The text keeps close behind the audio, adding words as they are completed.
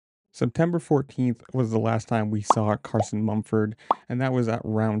September 14th was the last time we saw Carson Mumford, and that was at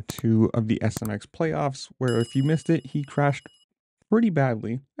round 2 of the SMX playoffs, where if you missed it, he crashed pretty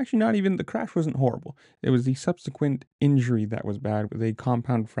badly. Actually, not even the crash wasn't horrible. It was the subsequent injury that was bad with a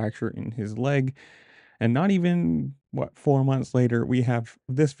compound fracture in his leg. And not even, 4 months later, we have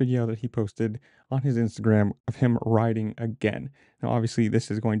this video that he posted on his Instagram of him riding again. Now, obviously,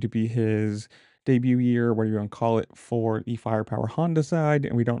 this is going to be his debut year, whatever you want to call it, for the Firepower Honda side.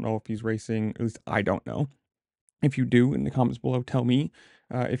 And we don't know if he's racing, at least I don't know. If you do, in the comments below, tell me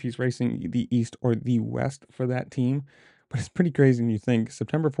if he's racing the East or the West for that team. But it's pretty crazy when you think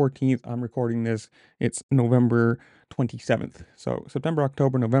September 14th, I'm recording this, it's November 27th. So September,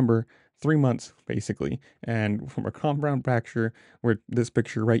 October, November, 3 months basically. And from a compound fracture, where this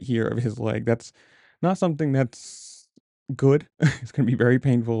picture right here of his leg, that's not something that's good. It's going to be very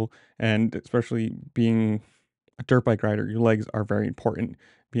painful. And especially being a dirt bike rider, your legs are very important.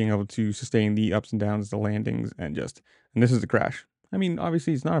 Being able to sustain the ups and downs, the landings, and this is the crash. I mean,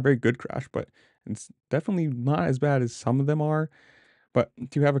 obviously, it's not a very good crash, but it's definitely not as bad as some of them are. But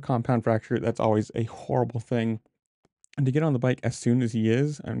to have a compound fracture, that's always a horrible thing. And to get on the bike as soon as he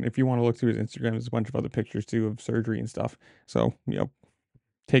is, and if you want to look through his Instagram, there's a bunch of other pictures too of surgery and stuff. So,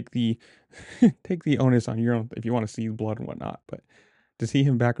 take the take the onus on your own if you want to see blood and whatnot. But to see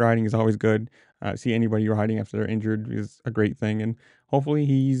him back riding is always good. See anybody riding after they're injured is a great thing, and hopefully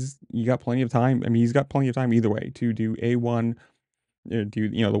you got plenty of time. I mean, he's got plenty of time either way to do A1, do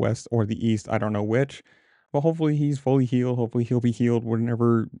the West or the East. I don't know which, but hopefully he's fully healed. Hopefully he'll be healed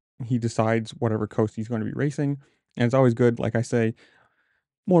whenever he decides whatever coast he's going to be racing. And it's always good, like I say,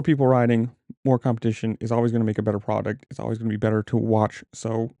 more people riding, more competition is always going to make a better product. It's always going to be better to watch.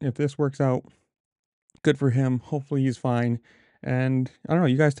 So if this works out, good for him. Hopefully he's fine. And I don't know,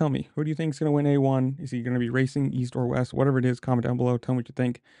 you guys tell me, who do you think is going to win A1? Is he going to be racing East or West? Whatever it is, comment down below. Tell me what you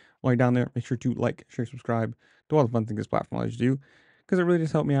think. While you're down there, make sure to like, share, subscribe, do all the fun things this platform allows you to do, because it really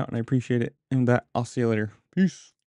does help me out and I appreciate it. And with that, I'll see you later. Peace.